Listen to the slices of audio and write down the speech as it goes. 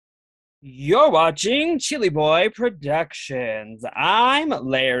You're watching ChillyBoy Productions. I'm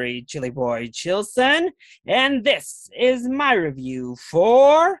Larry ChillyBoy Chilson, and this is my review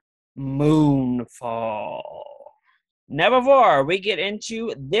for Moonfall. Now, before we get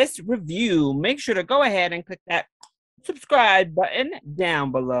into this review, make sure to go ahead and click that subscribe button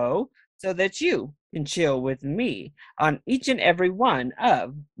down below so that you can chill with me on each and every one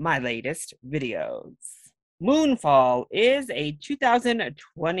of my latest videos. Moonfall is a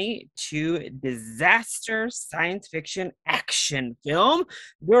 2022 disaster science fiction action film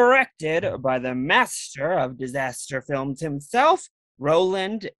directed by the master of disaster films himself,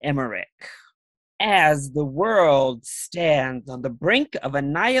 Roland Emmerich. As the world stands on the brink of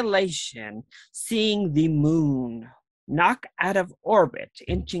annihilation, seeing the moon knock out of orbit,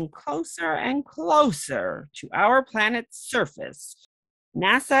 inching closer and closer to our planet's surface,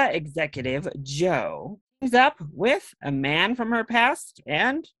 NASA executive Jo teams up with a man from her past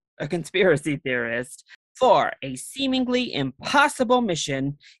and a conspiracy theorist for a seemingly impossible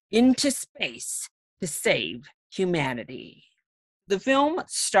mission into space to save humanity. The film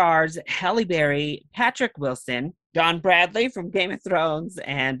stars Halle Berry, Patrick Wilson, John Bradley from Game of Thrones,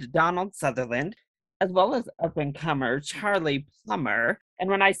 and Donald Sutherland, as well as up-and-comer Charlie Plummer. And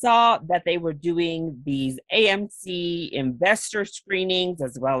when I saw that they were doing these AMC investor screenings,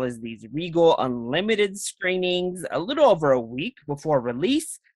 as well as these Regal Unlimited screenings, a little over a week before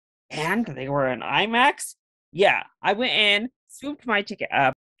release, and they were in IMAX, I went in, swooped my ticket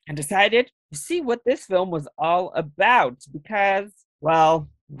up, and decided to see what this film was all about because, well,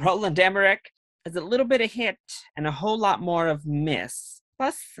 Roland Emmerich is a little bit of hit and a whole lot more of miss.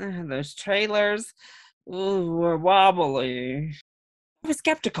 Plus, those trailers were wobbly. I was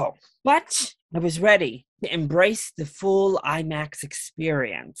skeptical, but I was ready to embrace the full IMAX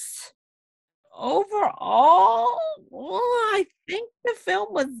experience. Overall, well, I think the film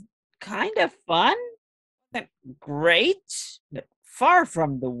was kind of fun. Great, but far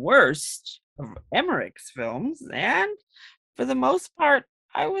from the worst of Emmerich's films, and for the most part,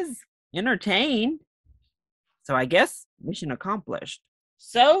 I was entertained. So I guess mission accomplished.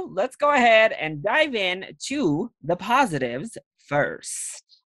 So let's go ahead and dive in to the positives first.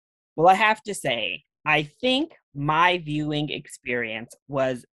 Well, I have to say, I think my viewing experience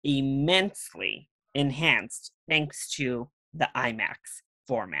was immensely enhanced thanks to the IMAX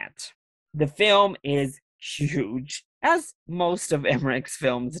format. The film is huge, as most of Emmerich's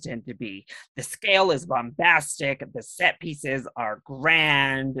films tend to be. The scale is bombastic, the set pieces are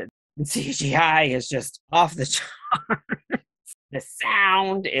grand, the CGI is just off the charts, the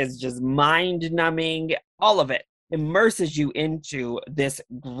sound is just mind-numbing, all of it immerses you into this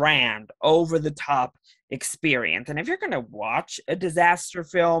grand, over-the-top experience. And if you're going to watch a disaster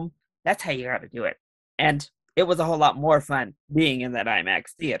film, that's how you got to do it. And it was a whole lot more fun being in that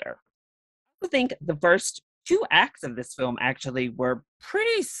IMAX theater. I think the first two acts of this film actually were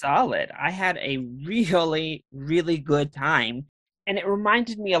pretty solid. I had a really, really good time. And it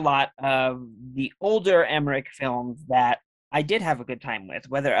reminded me a lot of the older Emmerich films that I did have a good time with.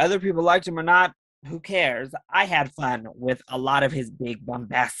 Whether other people liked him or not, who cares? I had fun with a lot of his big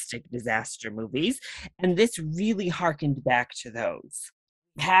bombastic disaster movies. And this really harkened back to those.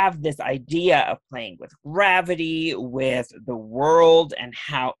 Have this idea of playing with gravity, with the world, and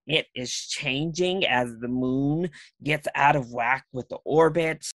how it is changing as the moon gets out of whack with the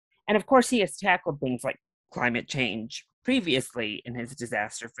orbit. And of course, he has tackled things like climate change previously in his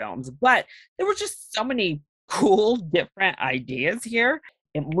disaster films, but there were just so many cool, different ideas here.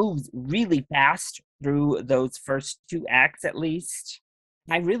 It moves really fast through those first two acts, at least.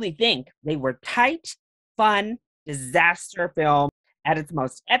 I really think they were tight, fun, disaster films at its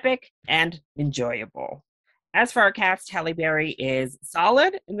most epic and enjoyable. As for our cast, Halle Berry is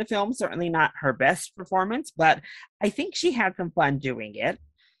solid in the film, certainly not her best performance, but I think she had some fun doing it.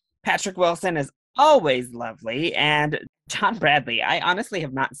 Patrick Wilson is always lovely, and John Bradley, I honestly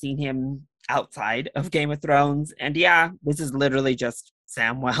have not seen him outside of Game of Thrones, and this is literally just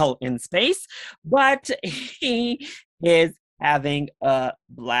Samwell in space, but he is having a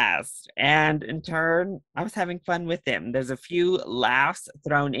blast. And in turn, I was having fun with him. There's a few laughs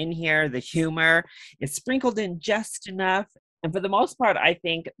thrown in here. The humor is sprinkled in just enough. And for the most part, I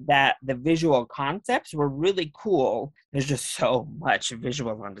think that the visual concepts were really cool. There's just so much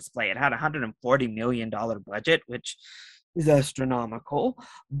visual on display. It had a $140 million budget, which is astronomical.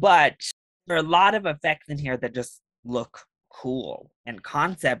 But there are a lot of effects in here that just look cool and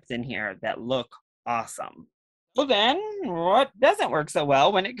concepts in here that look awesome. Well, then, what doesn't work so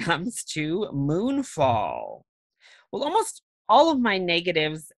well when it comes to Moonfall? Well, almost all of my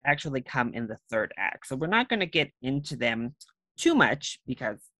negatives actually come in the third act, so we're not going to get into them too much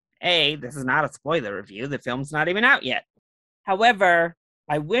because A, this is not a spoiler review. The film's not even out yet. However,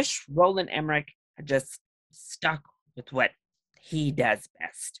 I wish Roland Emmerich had just stuck with what he does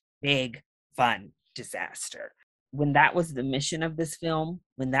best: big, fun disaster. When that was the mission of this film,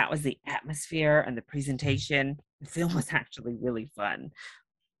 when that was the atmosphere and the presentation, the film was actually really fun.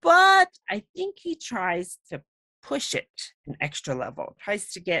 But I think he tries to push it an extra level,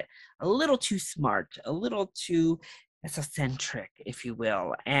 tries to get a little too smart, a little too eccentric, if you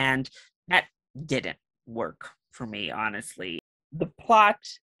will. And that didn't work for me, honestly. The plot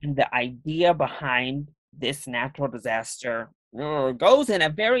and the idea behind this natural disaster goes in a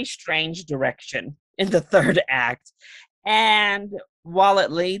very strange direction in the third act. And while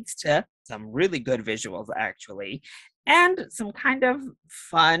it leads to some really good visuals, actually, and some kind of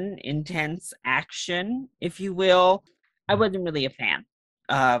fun, intense action, if you will, I wasn't really a fan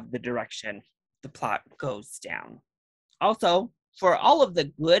of the direction the plot goes down. Also, for all of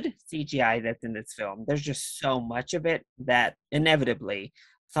the good CGI that's in this film, there's just so much of it that inevitably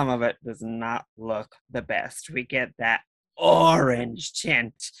some of it does not look the best. We get that orange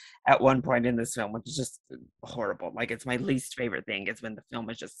tint at one point in this film, which is just horrible. Like, it's my least favorite thing is when the film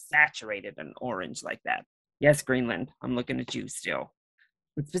is just saturated in orange like that. Yes, Greenland, I'm looking at you still.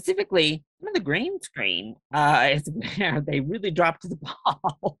 But specifically, some of the green screen is where they really dropped the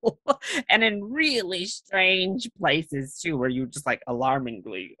ball. And in really strange places too, where you just like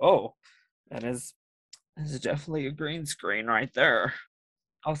alarmingly, oh, that is definitely a green screen right there.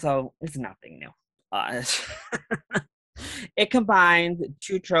 Also, it's nothing new. Uh, it combines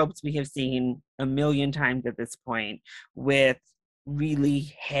two tropes we have seen a million times at this point with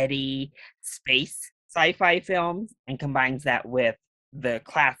really heady space sci-fi films and combines that with the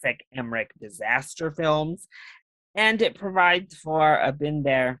classic Emmerich disaster films. And it provides for a been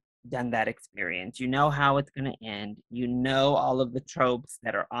there, done that experience. You know how it's going to end. You know all of the tropes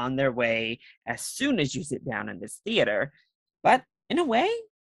that are on their way as soon as you sit down in this theater. But in a way,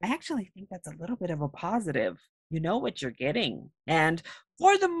 I actually think that's a little bit of a positive. You know what you're getting. And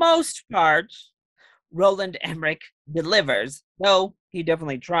for the most part, Roland Emmerich delivers, though he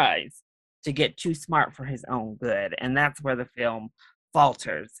definitely tries to get too smart for his own good. And that's where the film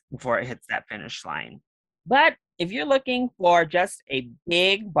falters before it hits that finish line. But if you're looking for just a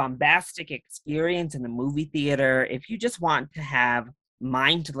big, bombastic experience in the movie theater, if you just want to have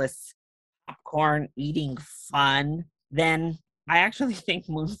mindless popcorn eating fun, then I actually think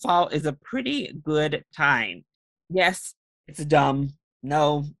Moonfall is a pretty good time. Yes, it's dumb.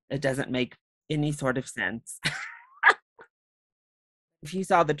 No, it doesn't make any sort of sense. If you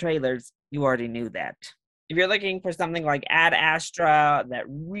saw the trailers, you already knew that. If you're looking for something like Ad Astra that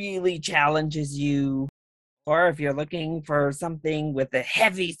really challenges you, or if you're looking for something with a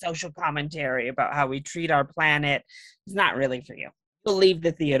heavy social commentary about how we treat our planet, it's not really for you. You'll leave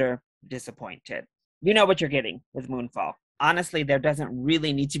the theater disappointed. You know what you're getting with Moonfall. Honestly, there doesn't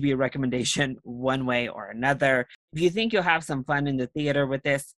really need to be a recommendation one way or another. If you think you'll have some fun in the theater with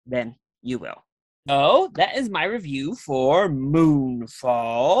this, then you will. So that is my review for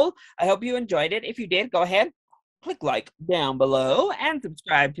Moonfall. I hope you enjoyed it. If you did, go ahead, click like down below and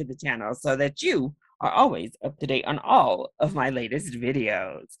subscribe to the channel so that you are always up to date on all of my latest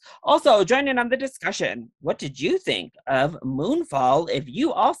videos. Also, join in on the discussion. What did you think of Moonfall if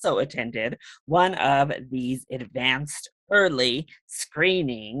you also attended one of these advanced early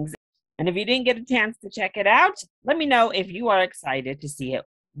screenings? And if you didn't get a chance to check it out, let me know if you are excited to see it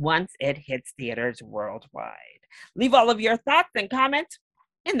once it hits theaters worldwide. Leave all of your thoughts and comments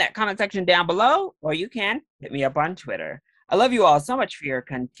in that comment section down below, or you can hit me up on Twitter. I love you all so much for your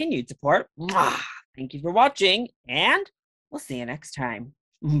continued support. Mwah! Thank you for watching, and we'll see you next time.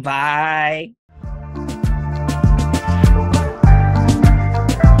 Bye.